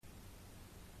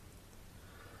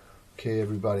Okay,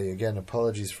 everybody, again,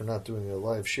 apologies for not doing a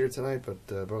live share tonight,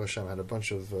 but Baruch Hashem had a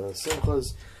bunch of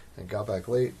simchas and got back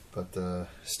late, but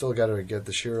still got to get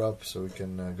the share up so we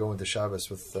can go into Shabbos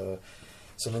with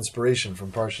some inspiration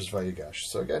from Parshas Vayigash.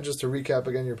 So again, just to recap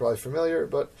again, you're probably familiar,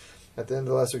 but at the end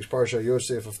of last week's Parsha,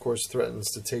 Yosef, of course,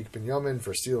 threatens to take Binyamin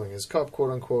for stealing his cup,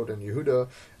 quote-unquote, and Yehuda,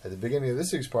 at the beginning of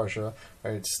this week's Parsha,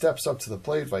 right, steps up to the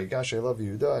plate, Vayigash, I love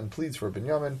Yehuda, and pleads for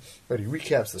Binyamin. Right, he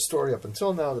recaps the story up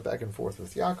until now, the back and forth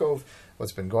with Yaakov,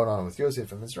 what's been going on with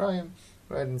Yosef and Mizraim,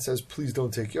 right, and says, please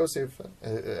don't take Yosef,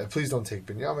 please don't take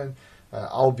Binyamin,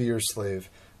 I'll be your slave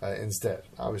instead.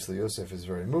 Obviously, Yosef is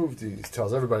very moved. He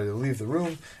tells everybody to leave the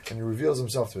room, and he reveals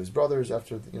himself to his brothers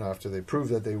after they prove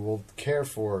that they will care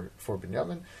for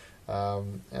Binyamin.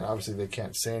 And obviously, they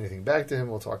can't say anything back to him.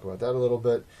 We'll talk about that a little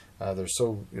bit. They're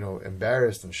so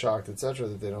embarrassed and shocked, etc.,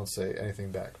 that they don't say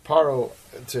anything back. Paro,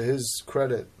 to his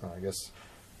credit, I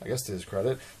guess to his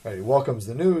credit, right, he welcomes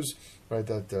the news, right,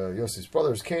 that Yosef's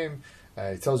brothers came.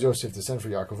 He tells Yosef to send for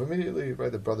Yaakov immediately.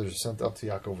 Right, the brothers are sent up to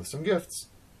Yaakov with some gifts.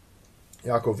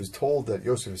 Yaakov is told that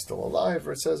Yosef is still alive,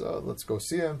 or it says, let's go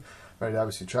see him. Right,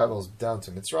 obviously travels down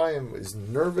to Mitzrayim, is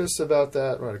nervous about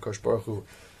that. Right, Akash Baruch Hu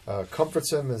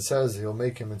comforts him and says he'll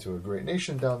make him into a great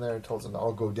nation down there. Tells him,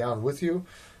 I'll go down with you.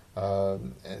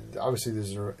 And obviously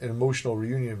there's an emotional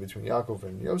reunion between Yaakov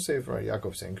and Yosef. Right,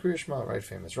 Yaakov saying Kriya Shema, right,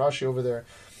 famous Rashi over there.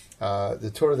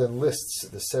 The Torah then lists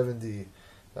the 70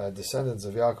 descendants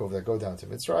of Yaakov that go down to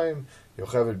Mitzrayim,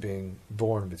 Yocheved being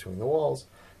born between the walls.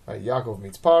 Right, Yaakov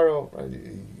meets Paro, right,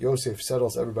 Yosef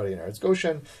settles everybody in Eretz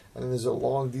Goshen, and then there's a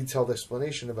long, detailed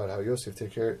explanation about how Yosef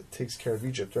takes care of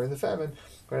Egypt during the famine.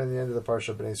 Right at the end of the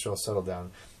Parsha, Bnei Israel settled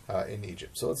down in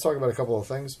Egypt. So let's talk about a couple of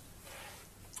things.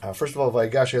 First of all,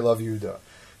 Vayigash, I love Yehuda.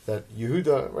 That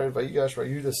Yehuda, right, Vayigash, right,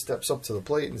 Yehuda steps up to the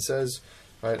plate and says,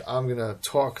 right, I'm going to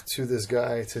talk to this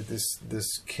guy, to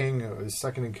this king, his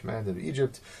second in command of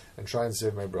Egypt, and try and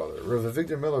save my brother. Rav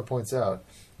Victor Miller points out,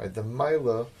 right, the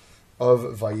Maila of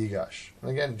Vayigash. And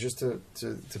again, just to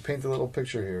paint a little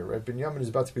picture here, right, Binyamin is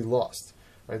about to be lost.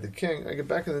 Right, the king, like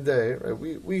back in the day, right,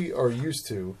 we are used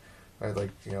to, right, like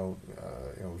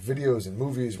videos and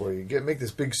movies where you make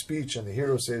this big speech and the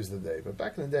hero saves the day. But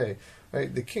back in the day,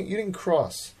 right, the king, you didn't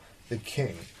cross the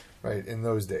king, right, in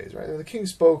those days, right? When the king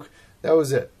spoke, that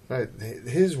was it, right?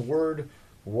 His word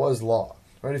was law,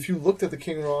 right? If you looked at the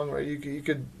king wrong, right, you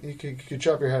could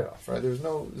chop your head off, right? There's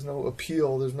no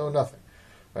appeal, there's no nothing,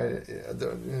 right?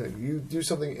 You do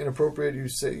something inappropriate, you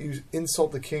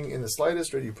insult the king in the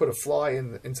slightest, right? You put a fly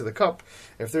into the cup.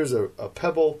 If there's a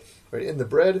pebble, right, in the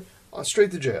bread, straight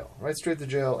to jail, right? Straight to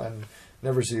jail and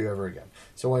never see you ever again.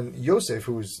 So when Yosef,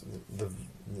 who was the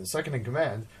second in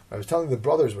command, I was telling the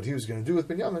brothers what he was going to do with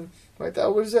Binyamin, right?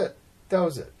 That was it.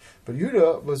 But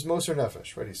Yehuda was Moser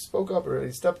Nefesh, right? He spoke up, right?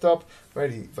 He stepped up, right?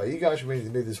 Vayigash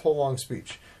made this whole long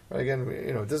speech. Right? Again,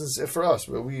 it doesn't, for us,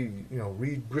 but we,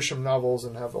 read Grisham novels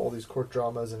and have all these court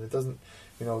dramas, and it doesn't,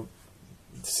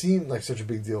 seem like such a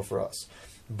big deal for us.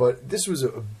 But this was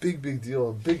a big deal,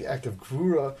 a big act of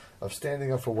gvura, of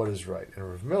standing up for what is right. And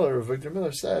Rav Victor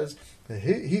Miller says that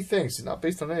he thinks, not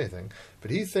based on anything, but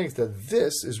he thinks that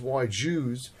this is why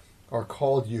Jews are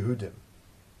called Yehudim.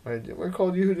 Right? We're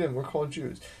called Yehudim, we're called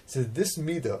Jews. So this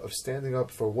midah of standing up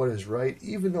for what is right,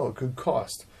 even though it could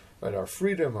cost, right, our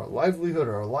freedom, our livelihood,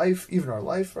 our life, even our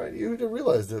life, right? Yehuda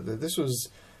realized that this was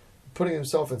putting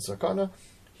himself in sakana.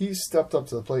 He stepped up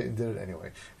to the plate and did it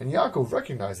anyway. And Yaakov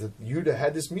recognized that Yehuda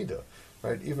had this midah,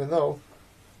 right? Even though,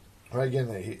 right,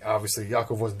 again, obviously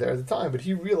Yaakov wasn't there at the time, but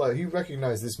he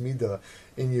recognized this midah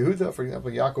in Yehuda. For example,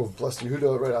 Yaakov blessed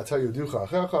Yehuda, right? I'll tell you,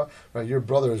 right? Your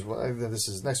brothers, this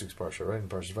is next week's parsha, right? In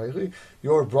Parshas Vayigash,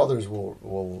 your brothers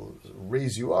will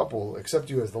raise you up, will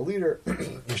accept you as the leader.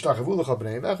 Your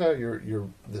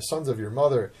the sons of your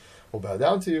mother will bow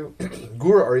down to you.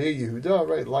 Gur Aryeh Yehuda,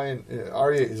 right? Lion,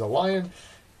 Aryeh is a lion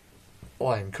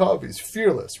cub. He's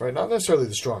fearless, right? Not necessarily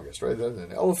the strongest, right?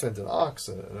 An elephant, an ox,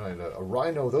 a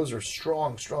rhino, those are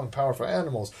strong, powerful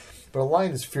animals. But a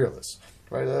lion is fearless,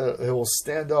 right? He will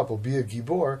stand up, will be a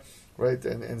gibor, right?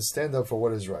 And stand up for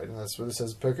what is right. And that's what it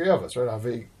says, Perkei Avos, right?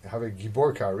 Have a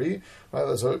gibor kari, right?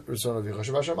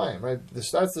 Right?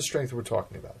 That's the strength we're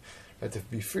talking about, right? To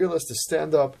be fearless, to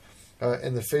stand up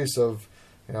in the face of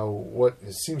what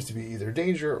seems to be either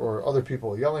danger or other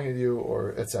people yelling at you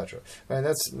or etc. And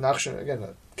that's Nachshon, again,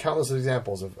 countless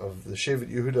examples of the Shevet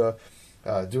Yehuda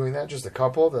doing that. Just a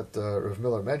couple that Rav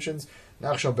Miller mentions.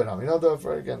 Nachshon ben Aminadav,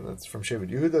 right, again, that's from Shevet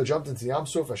Yehuda, jumped into Yam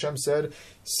Suf. Hashem said,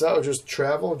 so just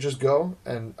travel, just go.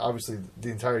 And obviously the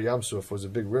entire Yam Suf was a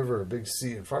big river, a big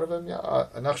sea in front of him.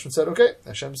 Nachshon said, okay.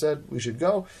 Hashem said, we should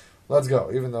go. let's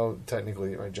go. Even though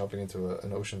technically, right, jumping into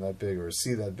an ocean that big or a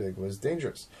sea that big was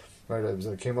dangerous, right?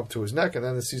 It came up to his neck, and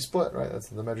then the sea split, right?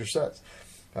 That's what the Medrash says.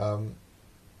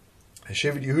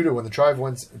 Shevet Yehuda, when the tribes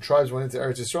went into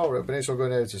Eretz Yisrael, right, Bnei Yisrael go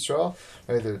into Eretz Yisrael,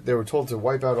 right, they were told to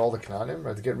wipe out all the Canaanim,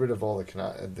 right, to get rid of all the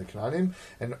Canaanim,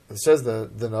 and it says the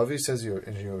Navi says in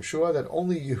Yehoshua that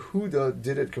only Yehuda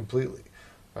did it completely,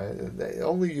 right?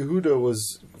 Only Yehuda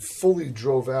was fully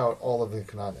drove out all of the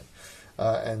Canaanim,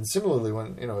 and similarly,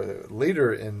 when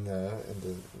later in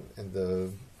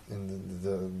the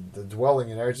dwelling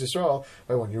in Eretz Yisrael,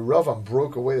 right, when Yeravam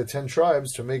broke away the 10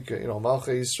 tribes to make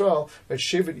Malchei Yisrael, right,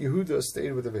 Shevet Yehuda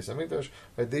stayed with the Beis Hamikdash,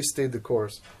 right, they stayed the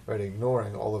course, right,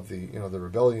 ignoring all of the the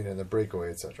rebellion and the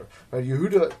breakaway, etc. Right,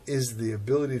 Yehuda is the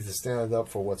ability to stand up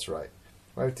for what's right,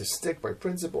 to stick by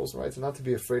principles, right, to not to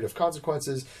be afraid of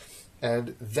consequences,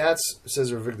 and that's,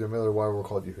 says Rav Victor Miller, why we're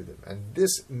called Yehudim. And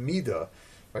this midah,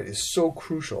 right, is so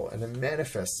crucial, and it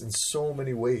manifests in so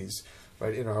many ways,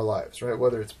 right, in our lives, right?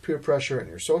 Whether it's peer pressure in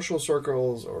your social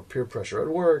circles, or peer pressure at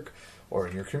work, or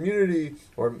in your community,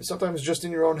 or sometimes just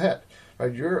in your own head,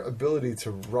 right? Your ability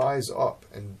to rise up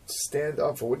and stand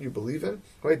up for what you believe in,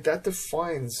 right? That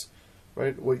defines,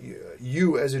 right, what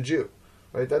you as a Jew,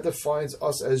 right? That defines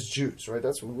us as Jews, right?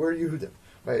 We're Yehudim,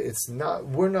 right?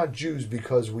 We're not Jews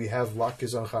because we have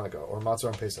latkes on Hanukkah, or matzah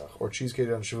on Pesach, or cheesecake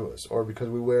on Shavuos, or because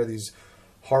we wear these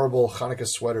horrible Hanukkah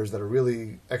sweaters that are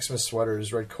really Xmas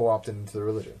sweaters, right, co-opted into the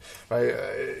religion, right?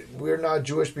 We're not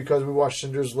Jewish because we watch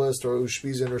Schindler's List or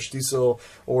Ushpizin or Stiesel,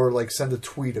 or like send a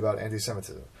tweet about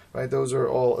anti-Semitism, right? Those are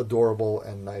all adorable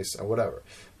and nice and whatever.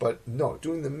 But no,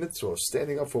 doing the mitzvah,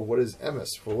 standing up for what is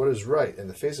emes, for what is right in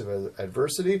the face of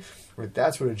adversity, right?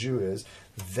 That's what a Jew is.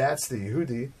 That's the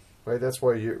Yehudi, right? That's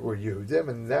why we're Yehudim,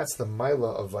 and that's the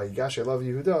Maila of Vayigash Elav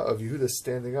Yehuda, of Yehuda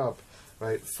standing up,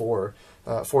 right, for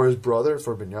his brother,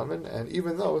 for Binyamin, and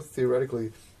even though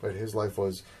theoretically, right, his life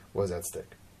was at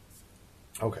stake.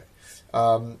 Okay,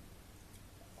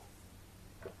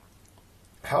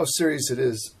 how serious it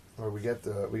is, or we get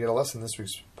a lesson this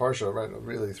week's parsha, right?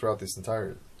 Really throughout this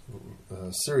entire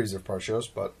series of parshos,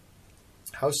 but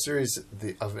how serious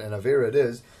of an avera it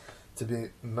is to be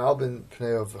malbin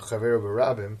pnei of chaver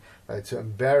b'rabim, right? To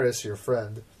embarrass your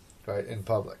friend, right, in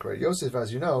public, right? Yosef,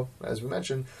 as you know, as we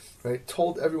mentioned, right,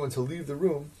 told everyone to leave the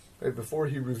room, right, before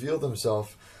he revealed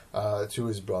himself to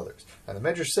his brothers. And the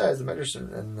Medrash says, the Medrash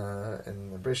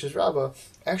in Parshas Rabbah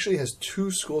actually has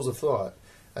two schools of thought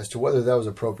as to whether that was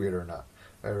appropriate or not.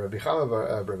 Right? Rabbi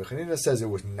Chanina says it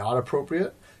was not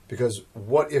appropriate, because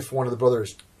what if one of the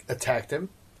brothers attacked him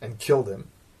and killed him?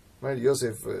 Right,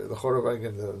 Yosef, the Chorov,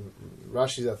 the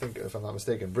Rashi, I think, if I'm not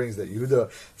mistaken, brings that Yehuda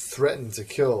threatened to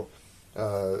kill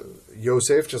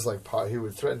Yosef, just like he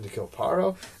would threaten to kill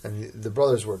Paro, and the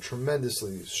brothers were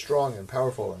tremendously strong and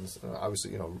powerful, and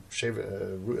obviously,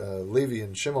 Levi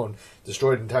and Shimon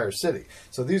destroyed an entire city.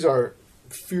 So these are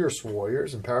fierce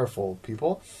warriors and powerful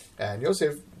people, and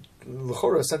Yosef,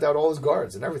 L'chora, sent out all his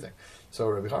guards and everything. So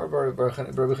Rabbi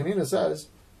Chanina says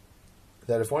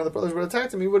that if one of the brothers would have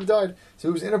attacked him, he would have died. So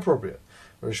it was inappropriate.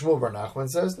 Rabbi Shmuel Bar Nachman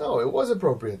says, no, it was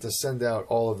appropriate to send out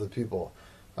all of the people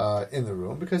in the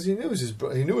room, because he knew his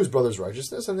brother's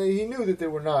righteousness, and he knew that they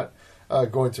were not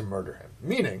going to murder him.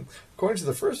 Meaning, according to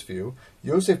the first view,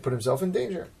 Yosef put himself in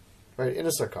danger, right, in a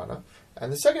sakana.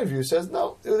 And the second view says,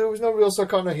 no, there was no real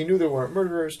sakana. He knew they weren't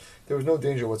murderers. There was no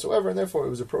danger whatsoever, and therefore it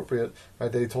was appropriate,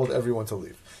 right, that he told everyone to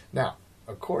leave. Now,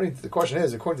 according to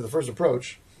the first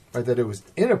approach, right, that it was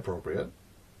inappropriate,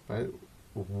 right,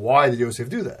 why did Yosef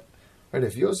do that? Right,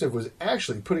 if Yosef was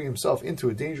actually putting himself into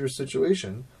a dangerous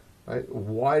situation, right,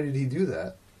 why did he do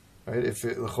that? Right, if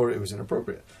it was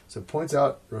inappropriate. So it points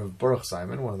out Rav Baruch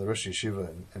Simon, one of the Rosh Yeshiva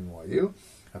in NYU,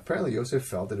 apparently Yosef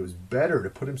felt that it was better to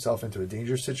put himself into a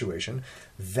dangerous situation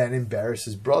than embarrass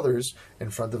his brothers in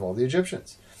front of all the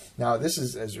Egyptians. Now, this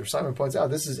is, as Rav Simon points out,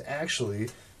 this is actually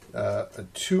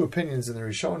two opinions in the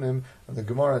Rishonim of the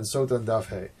Gemara and Sota and Daf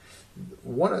Hey.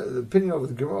 One opinion over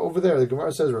the Gemara over there, the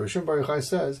Gemara says, Rav Shimon Bar Yochai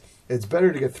says, it's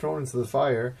better to get thrown into the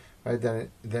fire, right,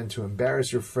 than to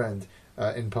embarrass your friend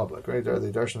in public, right?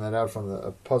 They darshan that out from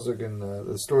the pasuk in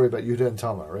the story about Yehuda and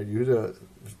Tamar, right? Yehuda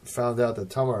found out that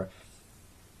Tamar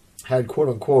had, quote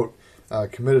unquote,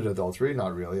 committed adultery,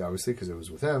 not really, obviously, because it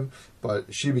was with him,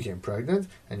 but she became pregnant,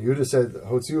 and Yehuda said,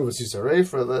 "Hotziu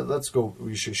v'sisarei, let's go.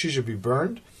 She should be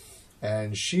burned."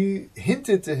 And she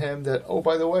hinted to him that, oh,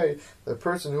 by the way, the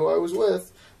person who I was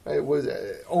with, right,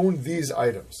 owned these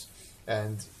items.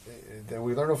 And then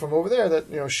we learn from over there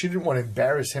that she didn't want to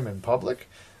embarrass him in public,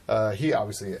 he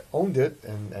obviously owned it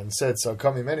and said, so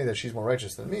come me many, that she's more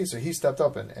righteous than me. So he stepped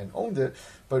up and owned it.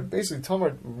 But basically,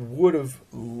 Tamar would have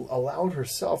allowed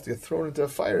herself to get thrown into a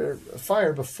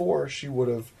fire before she would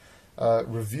have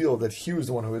revealed that he was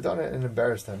the one who had done it and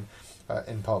embarrassed him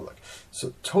in public.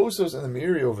 So Tosos and the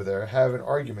Meiri over there have an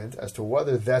argument as to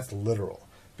whether that's literal.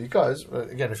 Because,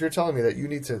 again, if you're telling me that you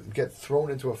need to get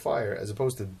thrown into a fire as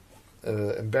opposed to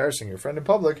embarrassing your friend in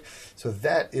public, so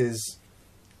that is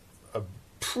a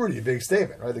pretty big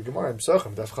statement, right? The Gemara in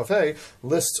Pesachim, Daf Chafei,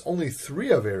 lists only 3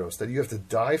 averos that you have to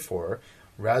die for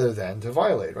rather than to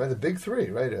violate, right? The big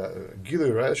 3, right?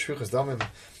 Gilu Resh, Shvichas Damim,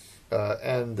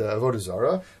 and Avodah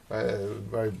Zarah,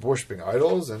 right? Worshipping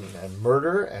idols and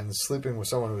murder and sleeping with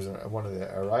someone who's one of the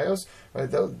arayos,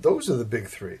 right? Those are the big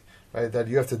 3. Right, that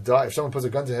you have to die. If someone puts a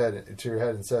gun to your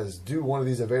head and says, do one of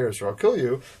these averos or I'll kill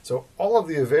you. So all of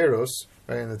the averos,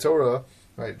 right, in the Torah,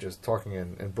 right, just talking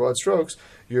in broad strokes,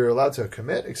 you're allowed to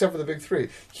commit, except for the big 3.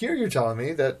 Here you're telling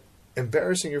me that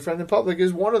embarrassing your friend in public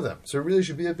is one of them. So it really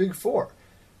should be a big 4.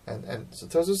 And so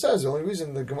Tozo says the only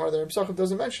reason the Gemara there in Pesachim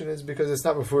doesn't mention it is because it's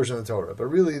not before in the Torah. But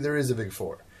really there is a big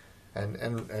 4.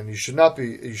 And you should not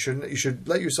be, you should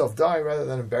let yourself die rather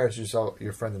than embarrass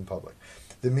your friend in public.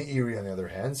 The Meiri, on the other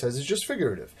hand, says it's just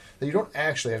figurative, that you don't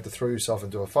actually have to throw yourself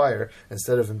into a fire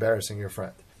instead of embarrassing your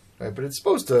friend. Right? But it's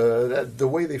supposed to, the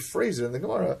way they phrase it in the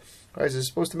Gemara, right, is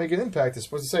supposed to make an impact. It's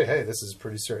supposed to say, hey, this is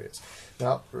pretty serious.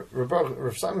 Now,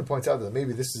 Rav Simon points out that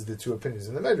maybe this is the 2 opinions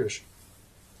in the Medrash.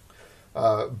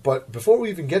 But before we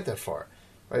even get that far,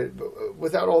 right,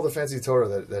 without all the fancy Torah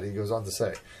that he goes on to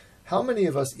say, how many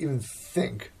of us even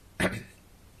think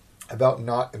about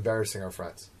not embarrassing our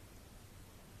friends?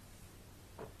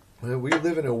 We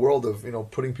live in a world of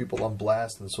putting people on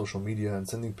blast on social media and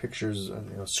sending pictures and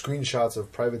screenshots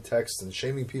of private texts and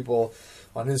shaming people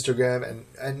on Instagram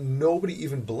and nobody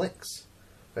even blinks,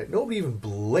 right? Nobody even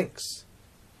blinks.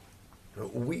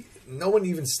 No one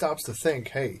even stops to think,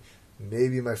 hey,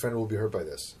 maybe my friend will be hurt by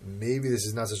this. Maybe this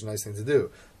is not such a nice thing to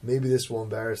do. Maybe this will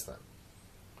embarrass them.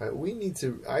 Right? We need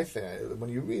to. I think when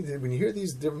you hear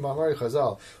these different Ma'amari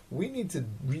Chazal, we need to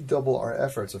redouble our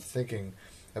efforts of thinking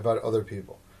about other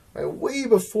people. Right, way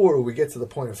before we get to the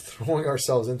point of throwing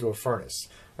ourselves into a furnace,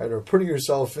 right, or putting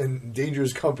yourself in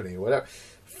dangerous company, whatever.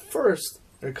 First,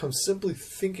 it comes simply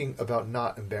thinking about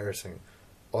not embarrassing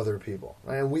other people.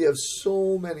 Right? And we have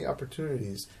so many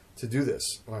opportunities to do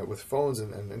this, right, with phones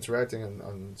and interacting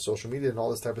on social media and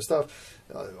all this type of stuff,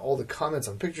 all the comments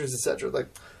on pictures, etc. Like,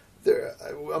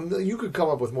 you could come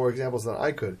up with more examples than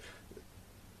I could.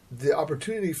 The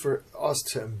opportunity for us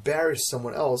to embarrass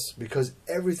someone else because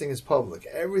everything is public,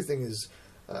 everything is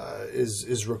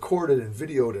recorded and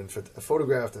videoed and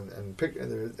photographed and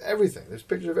there's everything. There's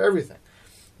pictures of everything.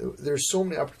 There's so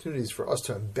many opportunities for us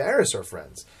to embarrass our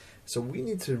friends. So we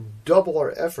need to double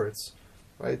our efforts,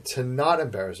 right, to not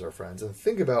embarrass our friends and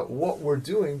think about what we're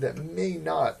doing that may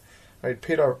not, right,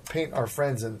 paint our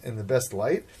friends in the best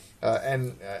light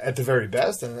and at the very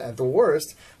best, and at the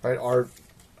worst, right, are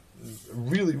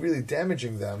really, really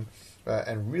damaging them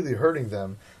and really hurting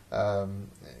them,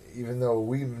 even though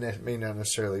we may not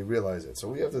necessarily realize it. So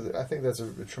we have to. I think that's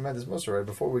a tremendous mussar, right?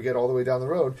 Before we get all the way down the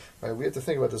road, right? We have to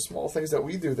think about the small things that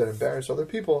we do that embarrass other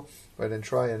people, right? And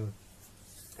try and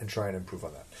improve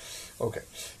on that. Okay,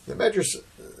 the Medrash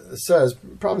says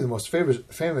probably the most famous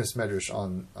Medrash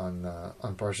on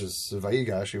Parshas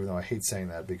Vayigash, even though I hate saying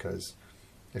that because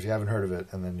if you haven't heard of it,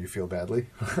 and then you feel badly.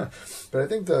 But I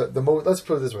think the most, let's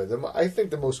put it this way, I think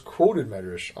the most quoted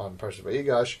Medrash on Parshas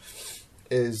Vayigash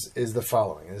is the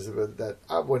following, is that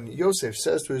when Yosef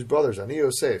says to his brothers, Ani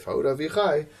Yosef, Ha'od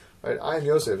Avichai, right, I am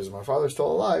Yosef, is my father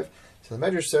still alive? So the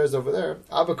Medrash says over there,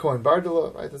 Abba Kohen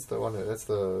Bardula, right, that's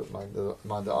the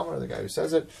Manda Amar, the guy who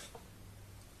says it.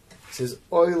 He says,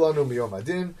 Oy lanu miyom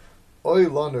adin, Oy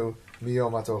lanu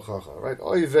miyom atochacha, right?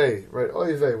 Oy vei, right?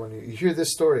 Oy vei. When you hear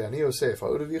this story, Ani Yosef,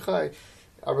 Ha'od Avichai,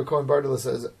 Abba Kohen Bardula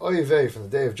says, Oy vei, from the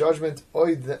day of judgment,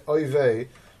 Oy vei,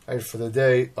 right, for the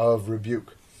day of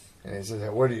rebuke. And he says,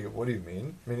 what do you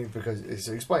mean? Meaning, because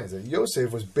he explains that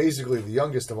Yosef was basically the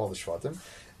youngest of all the Shvatim,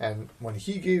 and when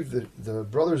he gave the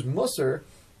brothers Musar,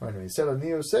 right, when he said Ani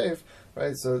Yosef,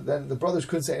 right, so then the brothers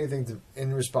couldn't say anything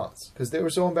in response, because they were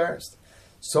so embarrassed.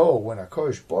 So when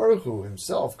HaKadosh Baruch Hu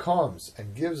himself comes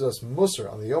and gives us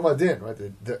Musar on the Yom Adin, right,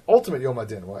 the ultimate Yom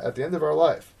Adin, at the end of our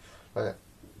life, right,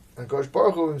 and HaKadosh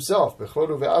Baruch Hu himself,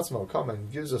 Bechlodu ve'atzmo, comes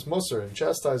and gives us Musar and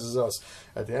chastises us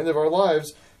at the end of our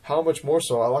lives, how much more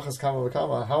so, Alachas Kama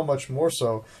V'Kama, how much more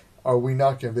so are we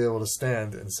not going to be able to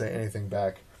stand and say anything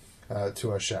back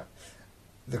to Hashem?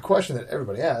 The question that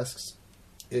everybody asks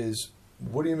is,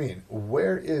 what do you mean?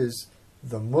 Where is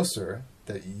the Musar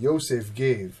that Yosef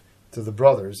gave to the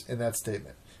brothers in that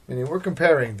statement. Meaning, we're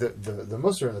comparing the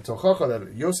Musar and the Tochacha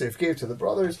that Yosef gave to the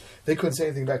brothers. They couldn't say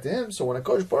anything back to him. So when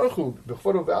HaKadosh Baruch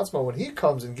Hu, when he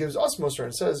comes and gives us Musar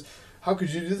and says, how could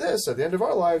you do this at the end of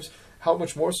our lives? How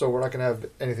much more so we're not going to have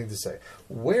anything to say?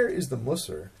 Where is the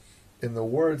Musar in the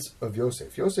words of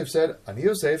Yosef? Yosef said, Ani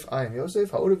Yosef, I am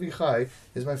Yosef, Ha'od Avichai,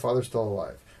 is my father still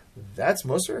alive? That's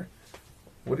Musar?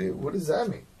 What does that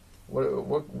mean?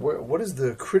 What is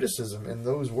the criticism in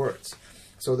those words?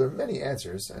 So there are many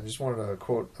answers. I just wanted to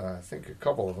quote, I think, a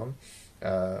couple of them,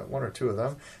 one or two of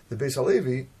them. The Beis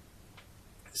Halevi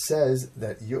says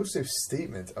that Yosef's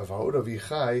statement of Ha'od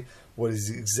Avichai was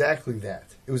exactly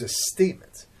that. It was a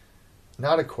statement,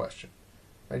 not a question.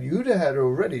 Right? Yehuda had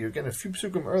already, again, a few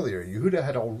psukim earlier, Yehuda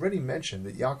had already mentioned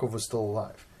that Yaakov was still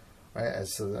alive. Right?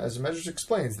 As the Medrash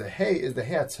explains, the Hey is the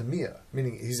Hey Atamiyah,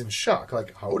 meaning he's in shock.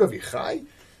 Like, Ha'od Avichai?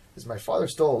 Is my father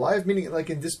still alive? Meaning, like,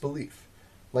 in disbelief.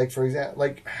 Like, for example,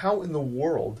 like, how in the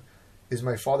world is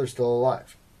my father still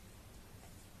alive?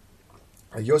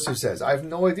 Yosef says, I have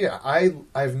no idea. I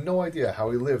have no idea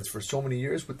how he lived for so many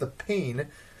years with the pain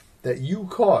that you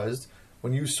caused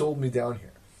when you sold me down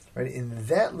here. Right? In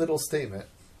that little statement,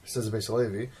 says the Beis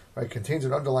Halevi, right, contains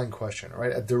an underlying question,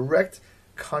 right? A direct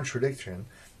contradiction,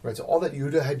 right, to all that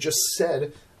Yehuda had just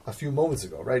said a few moments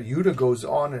ago, right? Yehuda goes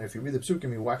on, and if you read the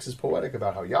psukim, he waxes poetic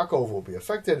about how Yaakov will be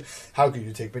affected. How could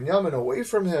you take Binyamin away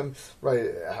from him, right?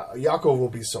 Yaakov will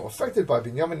be so affected by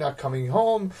Binyamin not coming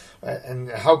home, right? And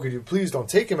how could you please don't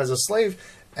take him as a slave?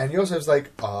 And Yosef's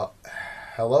like,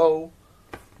 hello?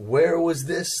 Where was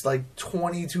this like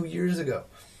 22 years ago?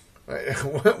 Right?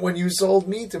 When you sold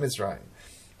me to Mitzrayim?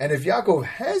 And if Yaakov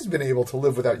has been able to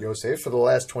live without Yosef for the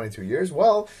last 22 years,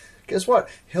 well, guess what?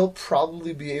 He'll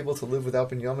probably be able to live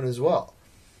without Binyamin as well.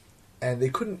 And they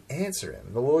couldn't answer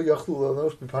him.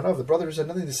 The brothers had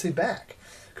nothing to say back.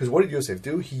 Because what did Yosef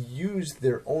do? He used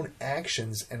their own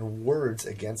actions and words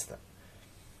against them.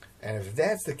 And if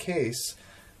that's the case,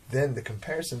 then the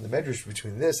comparison, the medrash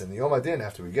between this and the Yom Adin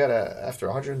after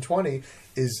 120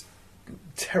 is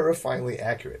terrifyingly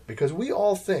accurate. Because we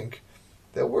all think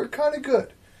that we're kind of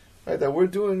good. Right, that we're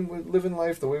living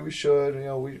life the way we should.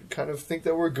 We kind of think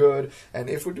that we're good, and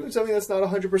if we're doing something that's not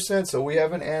 100%, so we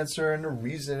have an answer and a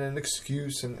reason and an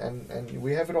excuse, and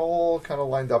we have it all kind of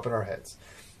lined up in our heads.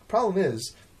 The problem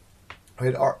is,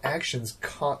 right, our actions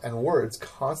and words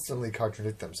constantly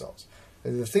contradict themselves.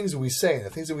 The things that we say and the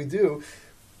things that we do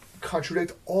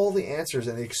contradict all the answers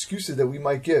and the excuses that we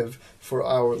might give for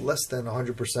our less than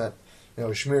 100%,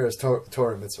 shmiras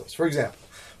Torah mitzvos. For example,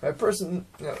 a person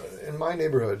in my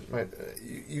neighborhood, right,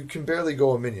 you can barely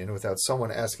go a minyan without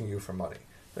someone asking you for money.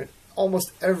 Right?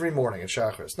 Almost every morning at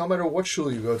Shachris, no matter what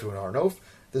shul you go to in Har Nof,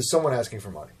 there's someone asking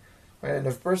for money. Right? And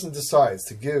if a person decides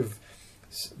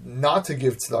not to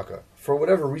give tzedakah for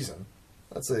whatever reason,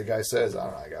 let's say the guy says, I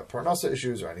don't know, I got parnasa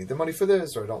issues, or I need the money for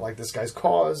this, or I don't like this guy's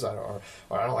cause, or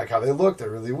I don't like how they look,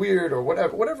 they're really weird, or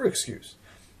whatever excuse.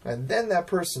 And then that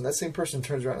same person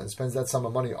turns around and spends that sum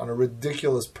of money on a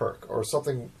ridiculous perk or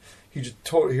something he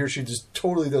or she just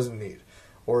totally doesn't need,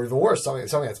 or even worse, something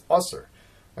that's usser,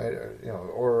 right?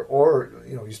 Or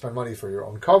you spend money for your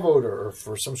own kavod or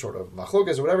for some sort of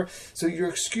machlokas or whatever. So your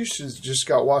excuses just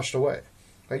got washed away.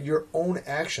 Right? Your own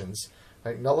actions,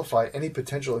 right, nullify any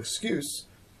potential excuse,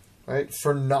 right,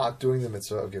 for not doing the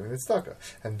mitzvah of giving the tzedakah,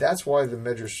 and that's why the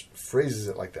Medrash phrases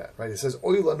it like that. Right? It says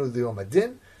Oy lanu liyom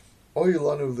hadin. Oy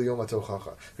lanu liyom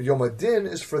hatochacha. Yom Adin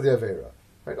is for the Avera.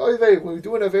 Right? When we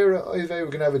do an Avera, we're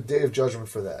going to have a day of judgment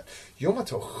for that. Yom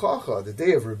hatochacha, the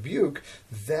day of rebuke,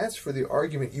 that's for the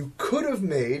argument you could have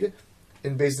made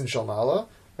in Beis Din Shalmala,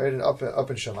 right, and up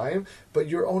in Shemayim, but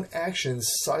your own actions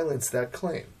silence that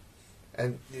claim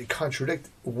and contradict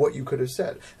what you could have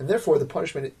said. And therefore, the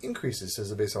punishment increases, says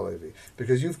the Beis Halevi,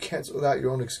 because you've canceled out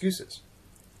your own excuses.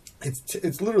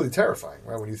 It's literally terrifying,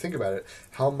 right, when you think about it,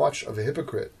 how much of a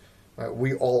hypocrite, right,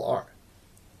 we all are.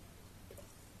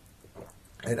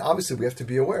 And obviously we have to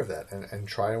be aware of that and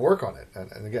try and work on it.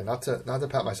 And again, not to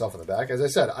pat myself on the back. As I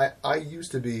said, I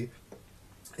used to be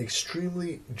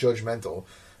extremely judgmental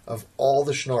of all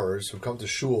the schnorrers who come to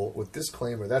shul with this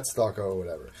claim or that tzedakah or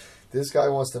whatever. This guy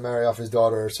wants to marry off his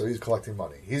daughter, so he's collecting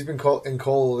money. He's been in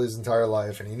kol his entire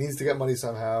life, and he needs to get money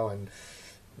somehow. And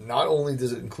not only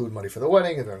does it include money for the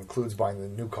wedding, it includes buying the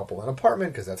new couple an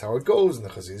apartment, because that's how it goes in the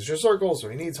Chassidus circle. So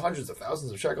he needs hundreds of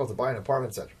thousands of shekels to buy an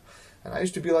apartment, etc. And I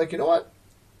used to be like, you know what?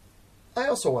 I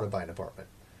also want to buy an apartment.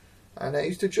 And I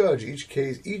used to judge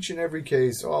each and every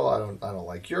case. Oh, I don't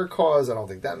like your cause. I don't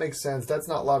think that makes sense. That's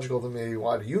not logical to me.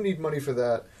 Why do you need money for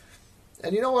that?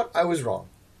 And you know what? I was wrong.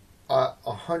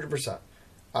 100%.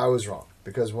 I was wrong.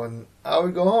 Because when I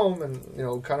would go home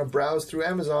and, kind of browse through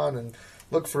Amazon and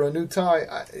look for a new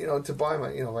tie, to buy my,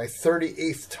 my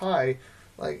 38th tie,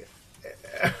 like,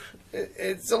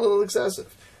 it's a little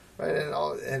excessive, right?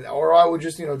 Or I would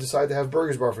just, decide to have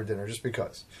Burgers Bar for dinner just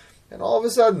because. And all of a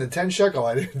sudden, the 10 shekel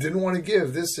I didn't want to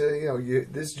give this,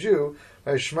 this Jew,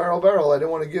 right, Shmer Barrel, I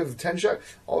didn't want to give 10 shekel.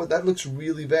 Oh, that looks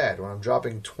really bad when I'm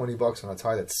dropping $20 on a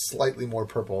tie that's slightly more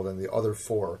purple than the other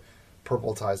 4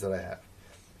 purple ties that I have.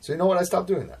 So you know what? I stopped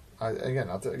doing that.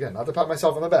 Not to pat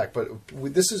myself on the back, but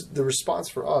this is the response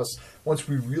for us once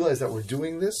we realize that we're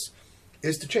doing this,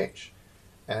 is to change.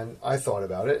 And I thought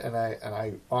about it, and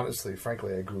I honestly,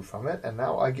 frankly, I grew from it, and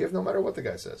now I give no matter what the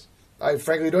guy says. I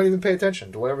frankly don't even pay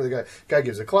attention to whatever the guy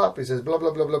gives a clap. He says blah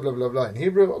blah blah blah blah blah blah in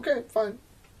Hebrew. Okay, fine.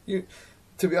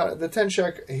 To be honest, the 10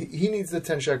 shek, he needs the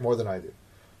 10 shek more than I do.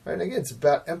 Right? And again, it's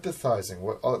about empathizing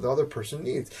what the other person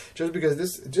needs. Just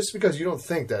because you don't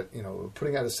think that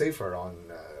putting out a sefer on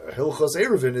Hilchos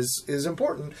Eruvin is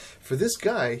important for this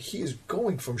guy. He is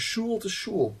going from shul to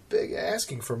shul,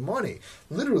 asking for money,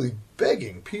 literally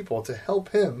begging people to help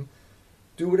him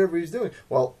do whatever he's doing.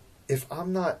 Well, if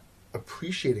I'm not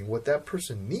appreciating what that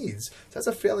person needs, that's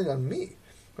a failing on me.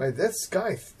 Right? This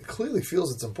guy clearly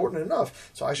feels it's important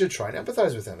enough, so I should try and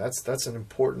empathize with him. That's an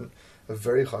important, a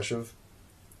very chashuv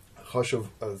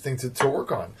thing to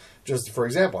work on. Just for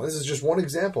example, this is just one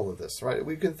example of this. Right?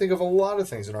 We can think of a lot of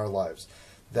things in our lives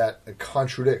that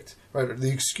contradict, right? The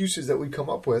excuses that we come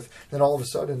up with, then all of a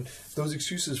sudden those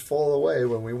excuses fall away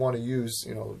when we want to use,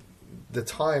 the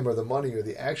time or the money or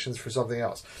the actions for something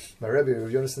else. My Rebbe,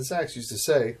 Yonason Sachs, used to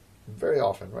say very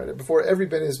often, right, before every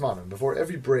Ben Izmanim, before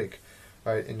every break,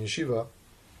 right, in yeshiva,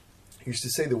 he used to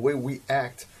say the way we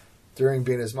act during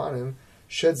Ben Izmanim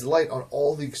sheds light on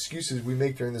all the excuses we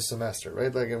make during the semester,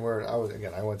 right? Like, and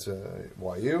I went to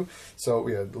YU, so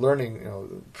we had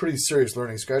learning, pretty serious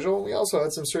learning schedule. We also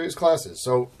had some serious classes.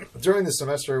 So during the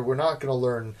semester, we're not going to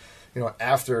learn,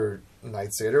 after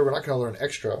night seder, we're not going to learn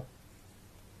extra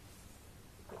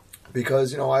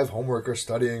because, I have homework or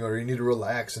studying or you need to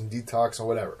relax and detox or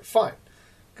whatever. Fine.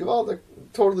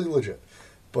 Totally legit.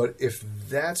 But if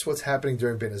that's what's happening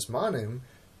during Ben Izmanim,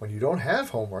 when you don't have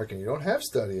homework and you don't have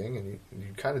studying and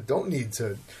you kind of don't need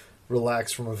to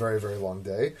relax from a very, very long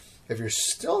day, if you're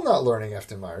still not learning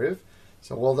after Ma'ariv,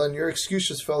 so then your excuse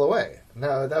just fell away.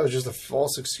 Now, that was just a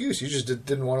false excuse. You just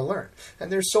didn't want to learn.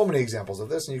 And there's so many examples of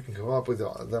this, and you can come up with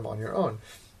them on your own,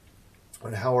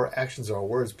 on how our actions and our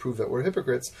words prove that we're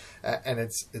hypocrites. And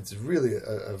it's really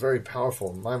a very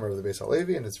powerful mimer of the Beis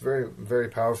HaLevi, and it's very, very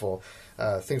powerful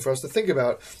thing for us to think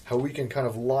about, how we can kind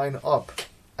of line up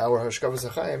our hashkavas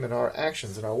hachayim and our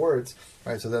actions and our words,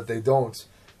 right, so that they don't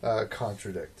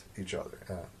contradict each other,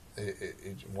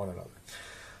 one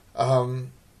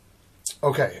another.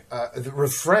 Okay,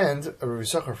 the friend, a Rabbi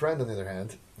Yisachar friend, on the other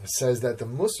hand, says that the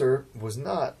Musar was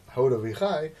not Hoda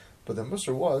Vichai, but the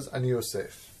Musar was Ani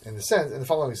Yosef, in the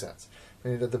following sense,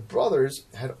 meaning that the brothers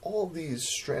had all these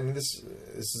strands.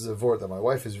 This is a word that my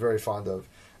wife is very fond of,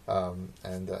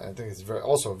 and I think it's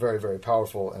also very, very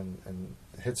powerful and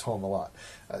hits home a lot.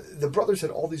 The brothers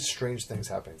had all these strange things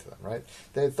happening to them. Right?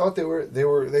 They thought they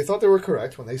were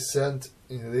correct when they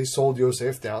they sold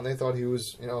Yosef down. They thought he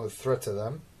was a threat to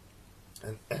them,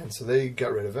 and so they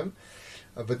got rid of him.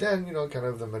 But then, kind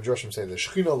of the Midrashim say the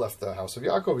Shechina left the house of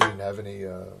Yaakov. He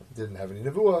didn't have any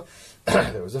nevuah.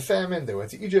 There was a famine. They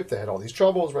went to Egypt. They had all these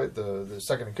troubles, right? The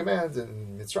second in command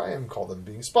in Mitzrayim called them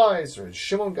being spies. Or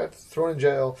Shimon got thrown in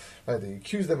jail. Right? They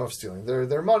accused them of stealing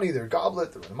their money, their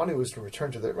goblet. The money was to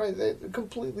return to their, right? A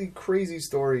completely crazy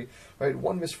story, right?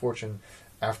 One misfortune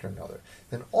after another.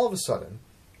 Then all of a sudden,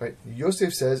 right?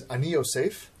 Yosef says, Ani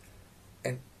Yosef,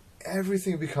 and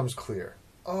everything becomes clear.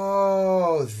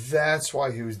 Oh, that's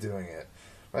why he was doing it,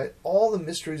 right? All the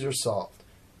mysteries are solved,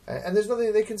 and there's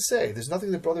nothing they can say. There's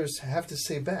nothing the brothers have to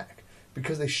say back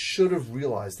because they should have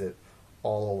realized it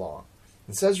all along.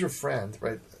 And says your friend,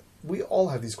 right? We all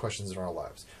have these questions in our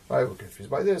lives, right? We're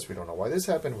confused by this. We don't know why this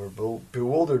happened. We're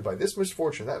bewildered by this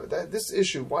misfortune, that this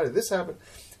issue. Why did this happen?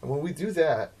 And when we do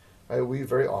that, right, we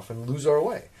very often lose our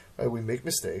way. Right? We make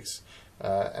mistakes,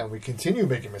 and we continue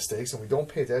making mistakes, and we don't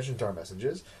pay attention to our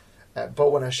messages.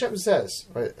 But when Hashem says,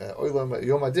 right, Olam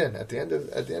Yom Adin, at the end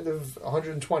of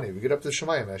 120, we get up to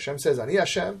Shemayim, and Hashem says, Ani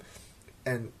Hashem,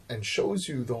 and shows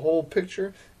you the whole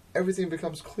picture, everything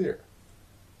becomes clear.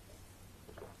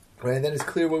 Right, and then it's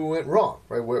clear where we went wrong,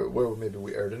 right? Where maybe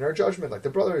we erred in our judgment, like the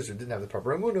brothers who didn't have the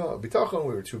proper emunah, bitachon,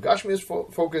 we were too gashmias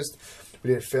focused, we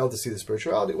didn't fail to see the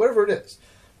spirituality, whatever it is,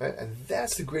 right? And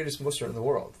that's the greatest musar in the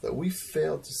world, that we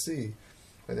failed to see.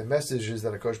 And the messages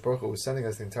that HaKadosh Baruch Hu was sending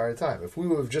us the entire time. If we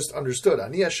would have just understood,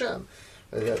 Ani Hashem,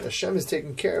 that Hashem is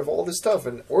taking care of all this stuff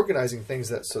and organizing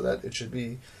things so that it should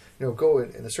be, go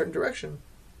in a certain direction,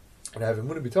 and I have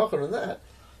emunah b'tachon on that,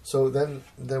 so then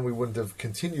we wouldn't have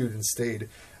continued and stayed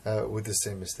with the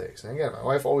same mistakes. And again, my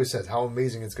wife always says how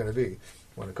amazing it's going to be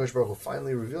when the Kosh Baruch Hu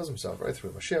finally reveals himself, right,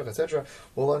 through Mashiach, etc.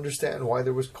 We'll understand why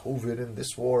there was COVID and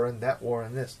this war and that war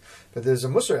and this. But there's a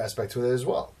Musar aspect to it as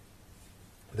well,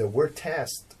 that we're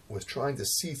tasked with trying to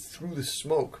see through the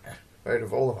smoke, right,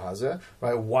 of Olam Hazeh,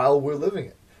 right, while we're living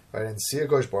it, right, and see a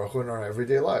Kosh Baruch Hu in our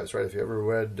everyday lives, right. If you ever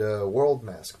read World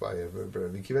Mask by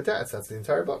Rabbi Akiva Tatz, that's the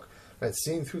entire book, right,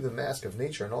 seeing through the mask of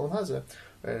nature in Olam Hazeh,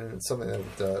 right, and it's something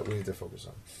that we need to focus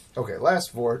on. Okay,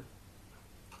 last word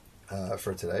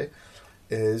for today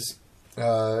is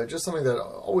just something that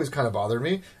always kind of bothered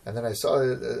me, and then I saw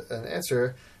an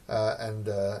answer, and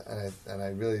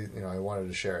I really, I wanted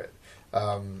to share it.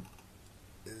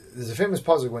 There's a famous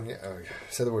pasuk when I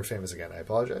said the word famous again. I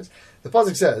apologize. The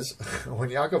pasuk says when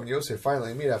Yaakov and Yosef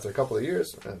finally meet after a couple of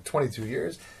years, 22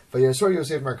 years, Vayasor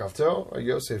Yosef Merkavto,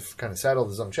 Yosef kind of saddled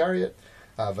his own chariot.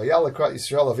 Vayalakrat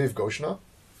Yisrael Aviv Goshna.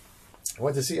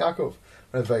 Went to see Yaakov.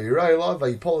 Right,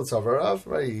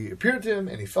 he appeared to him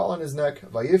and he fell on his neck.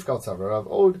 Vayifkal tzavarav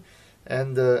od,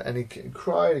 and he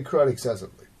cried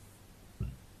excessively.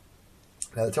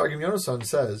 Now the Targum Yonasan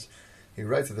says, he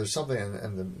writes that there's something,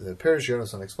 and the Parshas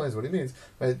Yonasan explains what he means,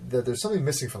 right, that there's something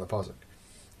missing from the pasuk.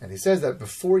 And he says that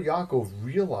before Yaakov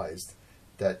realized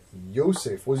that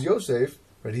Yosef was Yosef,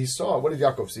 right, he saw, what did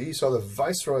Yaakov see? He saw the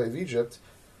viceroy of Egypt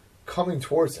coming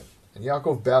towards him. And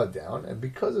Yaakov bowed down, and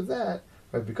because of that,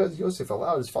 right, because Yosef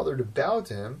allowed his father to bow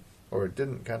to him, or it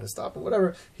didn't kind of stop him,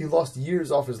 whatever, he lost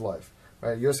years off his life.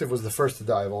 Right, Yosef was the first to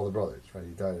die of all the brothers. Right,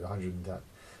 he died at 110.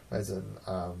 Right,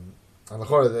 and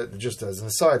just as an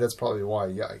aside, that's probably why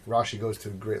Rashi goes to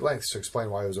great lengths to explain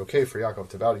why it was okay for Yaakov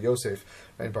to bow to Yosef.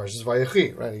 Right, in Parshas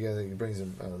Vayigash, right, again he brings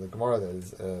in the Gemara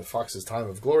that Fox's time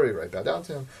of glory, right, bow down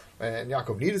to him. Right, and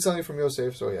Yaakov needed something from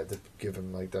Yosef, so he had to give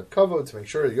him like that kavod to make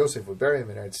sure that Yosef would bury him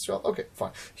in Eretz Yisrael. Okay,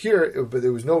 fine. Here, but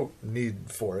there was no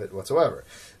need for it whatsoever.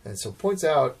 And so points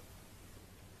out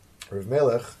Rav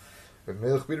Melech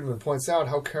Biederman points out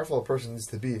how careful a person needs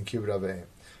to be in kibbud av v'em.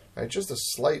 Right, just a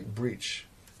slight breach.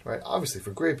 Right, obviously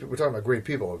we're talking about great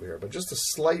people over here, but just a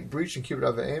slight breach in kibbud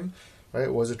av v'em,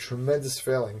 right, was a tremendous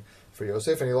failing for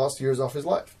Yosef, and he lost years off his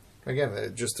life. Again,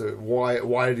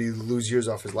 why did he lose years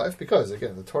off his life? Because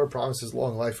again, the Torah promises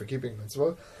long life for keeping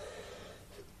mitzvah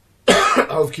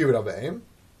of kibbud av v'em,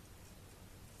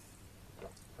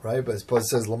 right? But it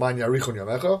says l'man yarichon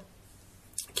yamecha,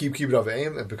 keep kibbud av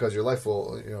v'em, and because your life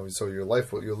will, you'll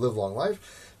live long life.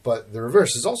 But the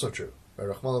reverse is also true. Right?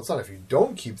 Rachman l'tzlan, if you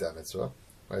don't keep that mitzvah,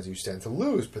 right, you stand to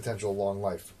lose potential long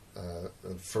life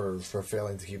for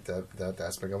failing to keep that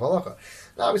aspect of halacha.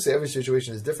 Now, obviously, every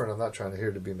situation is different. I'm not trying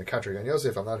here to be mekatrik on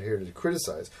Yosef. I'm not here to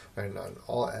criticize, right,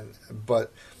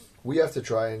 but we have to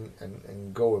try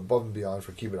and go above and beyond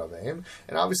for kibbud av v'em.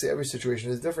 And obviously, every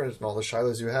situation is different. And all the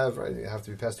shilas you have, right, you have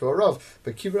to be passed to a rav.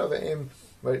 But kibbud av v'em,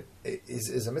 right,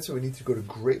 is a mitzvah we need to go to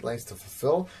great lengths to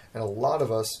fulfill. And a lot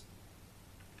of us,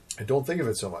 I don't think of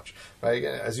it so much, right?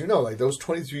 As you know, like those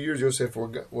 22 years Yosef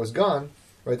was gone,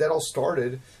 right? That all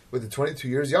started with the 22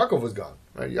 years Yaakov was gone,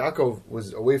 right? Yaakov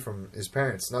was away from his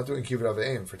parents, not doing kibbud av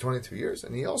v'em for 22 years,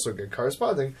 and he also got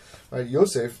corresponding, right?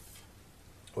 Yosef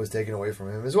was taken away from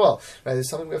him as well, right? It's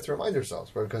something we have to remind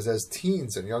ourselves, right? Because as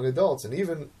teens and young adults, and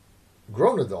even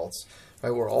grown adults,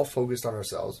 right, we're all focused on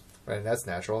ourselves, right? And that's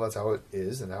natural. That's how it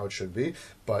is and how it should be.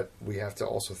 But we have to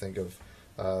also think of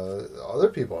other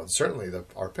people, and certainly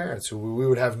our parents, who we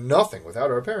would have nothing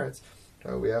without our parents.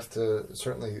 We have to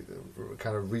certainly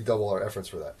kind of redouble our efforts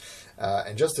for that.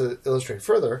 And just to illustrate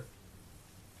further,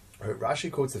 right,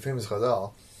 Rashi quotes the famous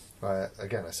Chazal.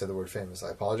 Again, I said the word famous. I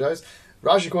apologize.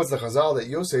 Rashi quotes the Chazal that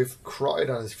Yosef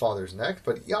cried on his father's neck,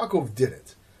 but Yaakov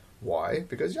didn't. Why?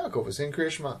 Because Yaakov was saying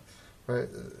Kriya Shema. Right?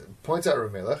 Points out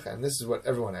Rav Melech, and this is what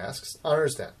everyone asks. I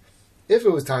understand. If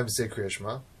it was time to say Kriya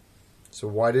Shema, so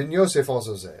why didn't Yosef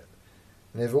also say it?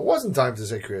 And if it wasn't time to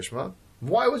say Kriya Shema,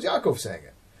 why was Yaakov saying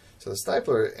it? So the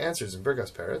Stipler answers in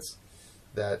Birkas Peretz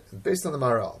that based on the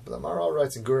Maharal, but the Maharal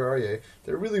writes in Gur Aryeh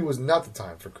that it really was not the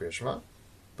time for Kriya Shema,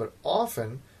 but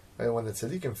often when the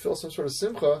tzaddikim feel some sort of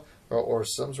simcha or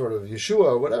some sort of Yeshua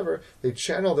or whatever, they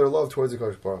channel their love towards the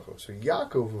Kodesh Baruch Hu. So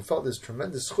Yaakov, who felt this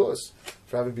tremendous chus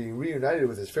for having been reunited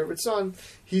with his favorite son,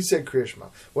 he said Kriya Shema.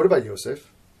 What about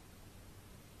Yosef?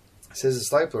 Says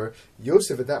the Stipler,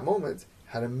 Yosef at that moment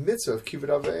had a mitzvah of kibbud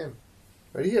av v'em.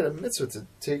 Right? He had a mitzvah to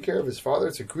take care of his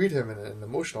father, to greet him in an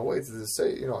emotional way, to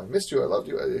say, I missed you, I loved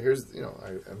you,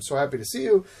 I'm so happy to see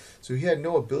you. So he had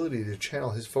no ability to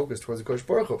channel his focus towards the Kodesh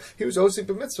Baruch Hu. He was osik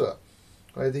b'mitzvah.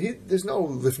 Right? There's no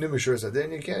lifnim mishur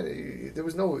then you can't. There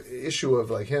was no issue of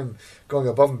like him going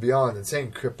above and beyond and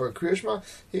saying Kriya Shema.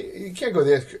 He can't go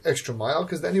the extra mile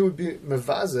because then he would be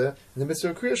mevaze in the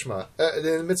mitzvah of Kriya Shema, in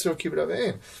the mitzvah of kibbud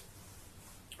avim.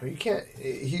 You can't.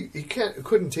 He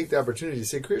couldn't take the opportunity to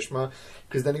say Kriya Shema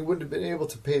because then he wouldn't have been able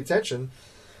to pay attention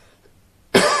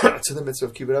to the mitzvah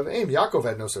of kibbud avim. Yaakov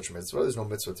had no such mitzvah. There's no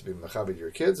mitzvah to be mechabed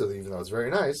your kids, even though it's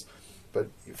very nice. But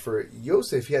for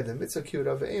Yosef, he had the mitzvah kibbud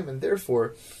avim, and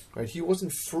therefore, right, he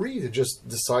wasn't free to just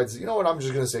decide, you know what, I'm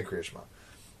just going to say Kriya Shema.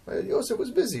 Right? Yosef was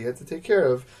busy; he had to take care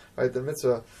of the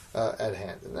mitzvah at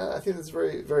hand, and I think that's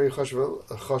very, very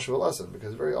chashuv lesson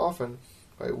because very often,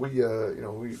 right, we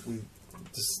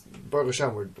just, Baruch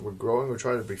Hashem, we're growing, we're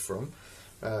trying to be frum,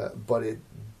 but it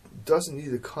doesn't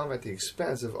need to come at the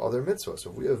expense of other mitzvahs.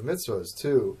 So if we have mitzvahs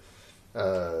to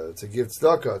give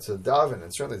tzedakah, to daven,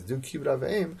 and certainly to do kibbud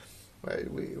avim,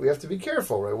 right, we have to be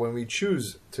careful, right, when we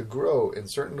choose to grow in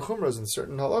certain chumras and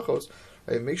certain halachos,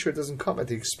 right, make sure it doesn't come at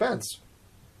the expense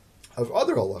of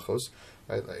other halachos,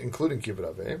 right, including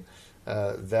kibbud avim,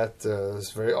 that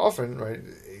very often, right,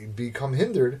 become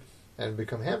hindered and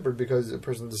become hampered because a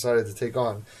person decided to take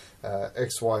on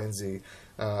X, Y, and Z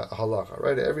halacha,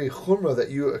 right? Every chumrah that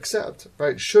you accept,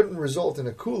 right, shouldn't result in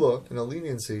a kula, in a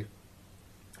leniency,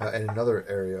 in another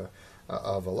area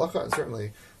of halacha, and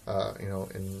certainly,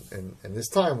 in this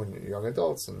time when you're young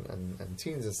adults and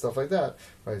teens and stuff like that,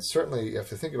 right? Certainly, you have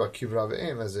to think about kibbud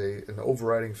avim as an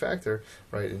overriding factor,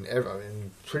 right,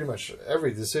 in pretty much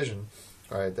every decision,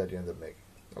 right, that you end up making.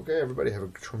 Okay, everybody have a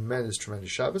tremendous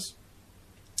Shabbos.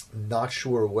 Not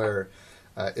sure where,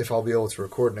 if I'll be able to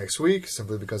record next week,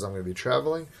 simply because I'm going to be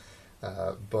traveling.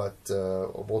 But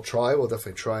we'll try. We'll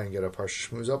definitely try and get a Parshas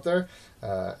Shmuz up there,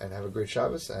 and have a great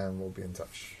Shabbos, and we'll be in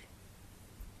touch.